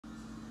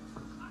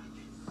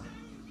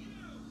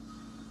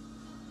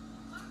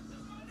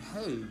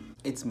Hey,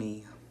 it's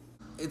me.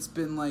 It's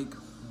been like,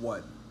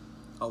 what,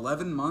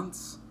 11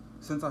 months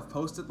since I've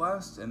posted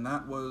last, and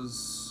that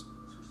was...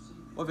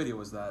 What video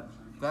was that?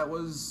 That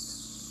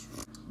was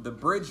the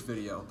bridge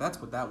video. That's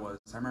what that was.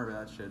 I remember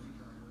that shit.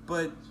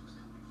 But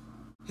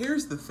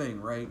here's the thing,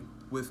 right?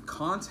 With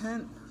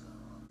content,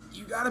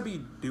 you gotta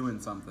be doing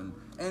something.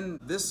 And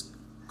this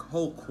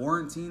whole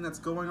quarantine that's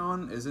going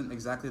on isn't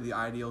exactly the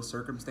ideal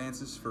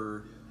circumstances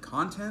for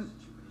content.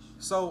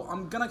 So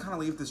I'm gonna kind of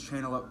leave this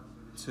channel up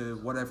to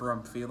whatever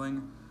I'm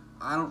feeling.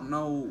 I don't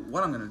know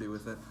what I'm gonna do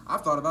with it.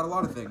 I've thought about a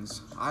lot of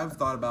things. I've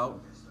thought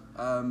about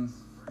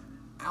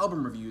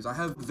album reviews. I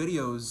have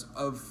videos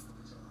of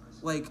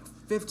like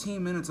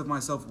 15 minutes of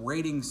myself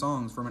rating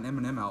songs from an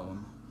Eminem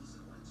album.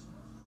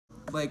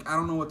 Like, I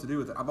don't know what to do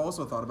with it. I've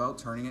also thought about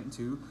turning it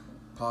into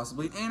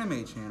possibly an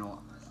anime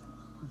channel.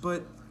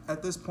 But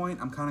at this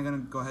point, I'm kind of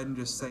gonna go ahead and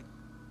just say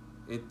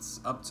it's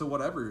up to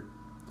whatever.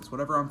 It's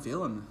whatever I'm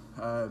feeling.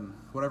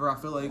 Whatever I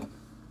feel like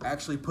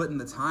actually putting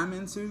the time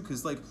into,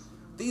 because like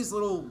these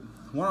little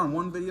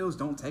one-on-one videos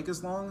don't take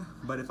as long,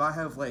 but if I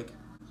have like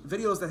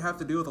videos that have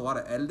to do with a lot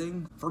of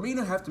editing, for me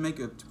to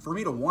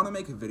want to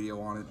make a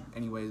video on it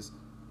anyways,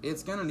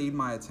 it's gonna need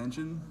my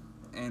attention,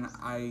 and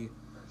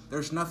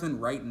there's nothing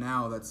right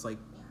now that's like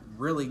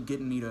really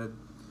getting me to,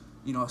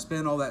 you know,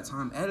 spend all that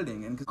time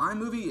editing. And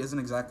iMovie isn't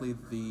exactly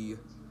the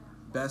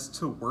best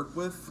to work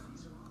with,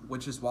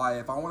 which is why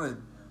if I want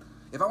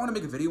to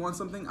make a video on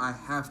something, I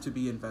have to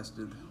be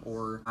invested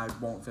or I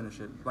won't finish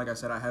it. Like I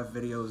said, I have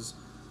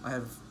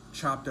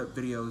chopped up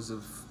videos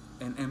of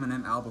an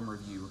Eminem album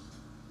review.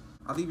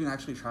 I've even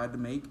actually tried to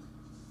make,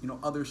 you know,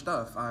 other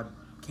stuff. I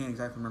can't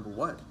exactly remember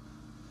what,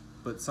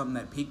 but something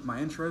that piqued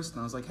my interest, and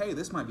I was like, hey,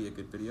 this might be a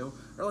good video.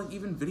 Or like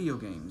even video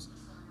games.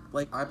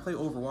 Like, I play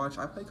Overwatch,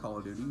 I play Call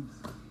of Duty.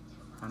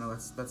 I know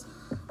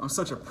I'm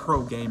such a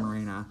pro gamer,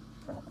 ain't I?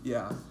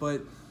 Yeah,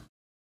 but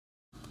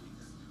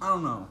I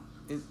don't know.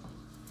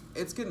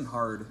 It's getting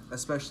hard,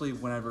 especially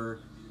whenever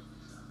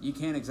you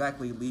can't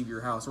exactly leave your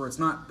house, or it's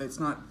not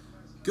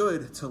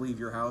good to leave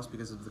your house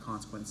because of the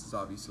consequences,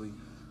 obviously.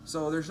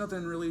 So there's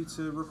nothing really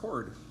to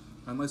record.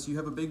 Unless you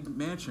have a big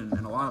mansion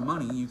and a lot of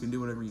money, you can do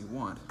whatever you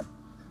want.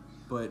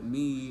 But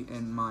me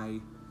and my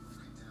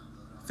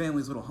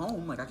family's little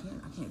home, like I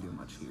can't do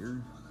much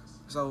here.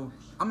 So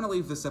I'm gonna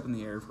leave this up in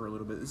the air for a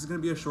little bit. This is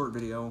gonna be a short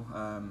video.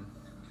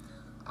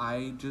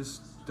 I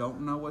just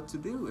don't know what to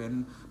do,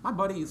 and my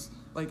buddies,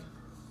 like,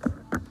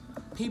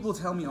 people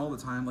tell me all the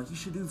time, like, you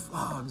should do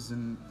vlogs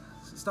and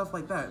stuff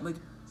like that. Like,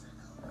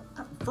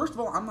 first of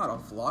all, I'm not a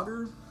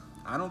vlogger.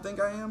 I don't think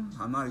I am.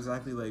 I'm not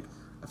exactly like,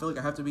 I feel like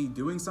I have to be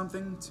doing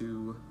something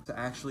to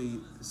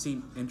actually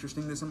seem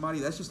interesting to somebody.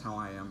 That's just how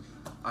I am.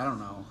 I don't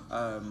know.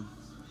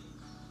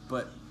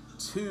 But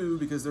two,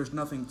 because there's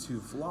nothing to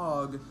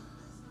vlog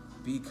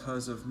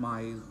because of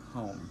my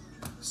home.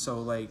 So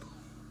like,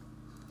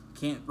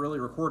 can't really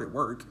record at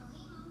work.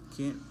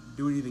 Can't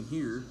do anything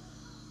here.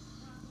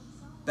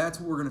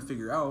 That's what we're gonna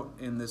figure out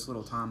in this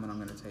little time that I'm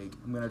gonna take.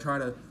 I'm gonna try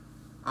to,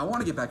 I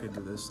wanna get back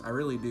into this. I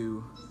really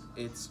do.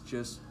 It's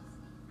just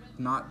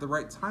not the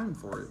right time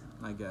for it,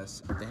 I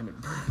guess. Damn it.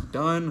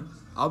 Done.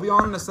 I'll be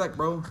on in a sec,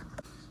 bro.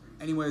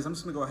 Anyways, I'm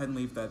just gonna go ahead and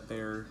leave that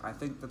there. I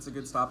think that's a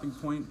good stopping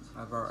point.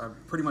 I've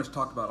pretty much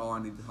talked about all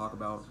I need to talk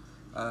about.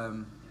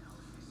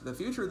 The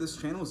future of this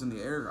channel is in the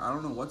air. I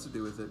don't know what to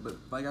do with it, but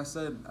like I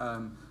said,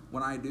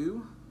 when I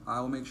do, I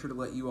will make sure to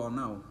let you all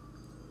know.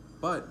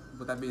 But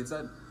with that being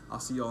said, I'll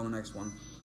see you all in the next one.